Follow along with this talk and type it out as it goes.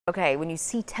Okay, when you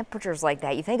see temperatures like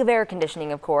that, you think of air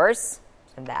conditioning, of course,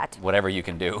 and that. Whatever you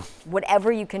can do.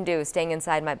 Whatever you can do, staying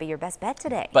inside might be your best bet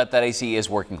today. But that AC is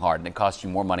working hard, and it costs you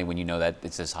more money when you know that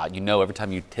it's this hot. You know every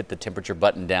time you hit the temperature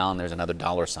button down, there's another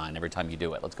dollar sign every time you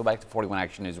do it. Let's go back to 41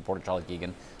 Action News reporter Charlie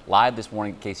Keegan, live this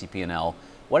morning at KCP&L.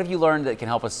 What have you learned that can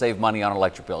help us save money on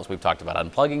electric bills? We've talked about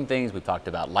unplugging things. We've talked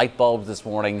about light bulbs this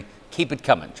morning. Keep it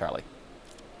coming, Charlie.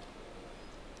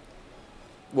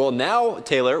 Well, now,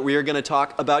 Taylor, we are going to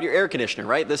talk about your air conditioner,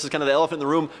 right? This is kind of the elephant in the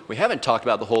room we haven't talked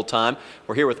about the whole time.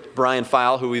 We're here with Brian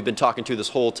Feil, who we've been talking to this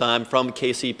whole time from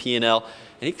KCP&L, and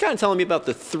he's kind of telling me about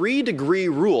the 3-degree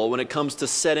rule when it comes to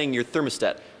setting your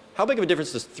thermostat. How big of a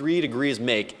difference does 3 degrees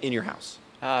make in your house?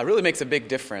 It really makes a big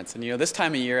difference. And this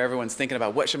time of year, everyone's thinking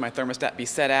about what should my thermostat be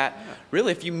set at.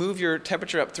 Really, if you move your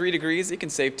temperature up 3 degrees, it can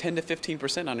save 10 to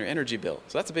 15% on your energy bill.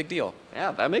 So that's a big deal.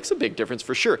 Yeah, that makes a big difference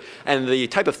for sure. And the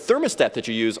type of thermostat that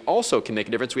you use also can make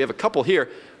a difference. We have a couple here.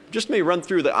 Just may run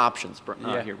through the options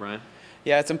here, Brian.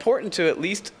 Yeah, it's important to at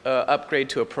least upgrade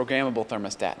to a programmable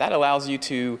thermostat. That allows you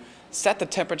to set the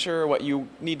temperature, what you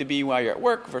need to be while you're at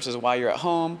work versus while you're at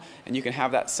home, and you can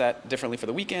have that set differently for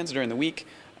the weekends, during the week.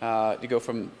 To go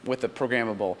with the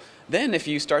programmable. Then if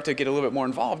you start to get a little bit more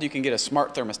involved, you can get a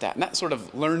smart thermostat, and that sort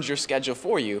of learns your schedule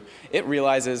for you. It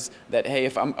realizes that, hey,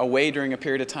 if I'm away during a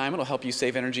period of time, it'll help you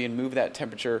save energy and move that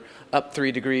temperature up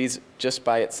 3 degrees just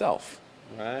by itself.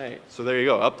 Right, so there you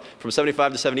go, up from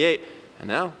 75 to 78, and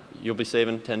now you'll be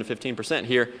saving 10 to 15%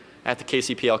 here at the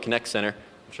KCP&L Connect Center.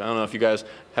 I don't know if you guys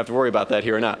have to worry about that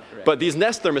here or not. Correct. But these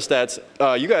Nest thermostats,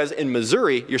 you guys in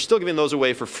Missouri, you're still giving those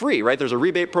away for free, right? There's a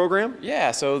rebate program?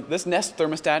 Yeah, so this Nest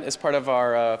thermostat is part of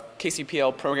our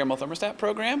KCP&L Programmable Thermostat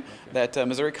program that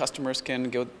Missouri customers can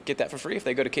go get that for free if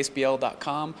they go to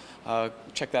kcpl.com,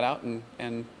 check that out,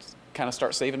 and kind of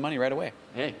start saving money right away.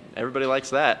 Hey, everybody likes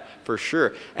that for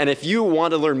sure. And if you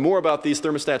want to learn more about these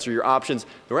thermostats or your options,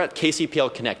 we're at KCP&L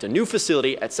Connect, a new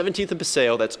facility at 17th and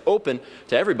Paseo that's open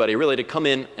to everybody really to come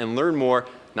in and learn more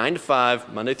 9 to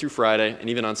 5, Monday through Friday, and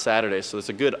even on Saturdays. So it's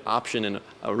a good option and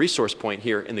a resource point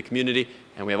here in the community.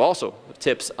 And we have also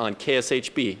tips on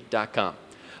kshb.com.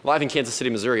 Live in Kansas City,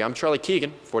 Missouri, I'm Charlie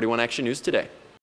Keegan, 41 Action News Today.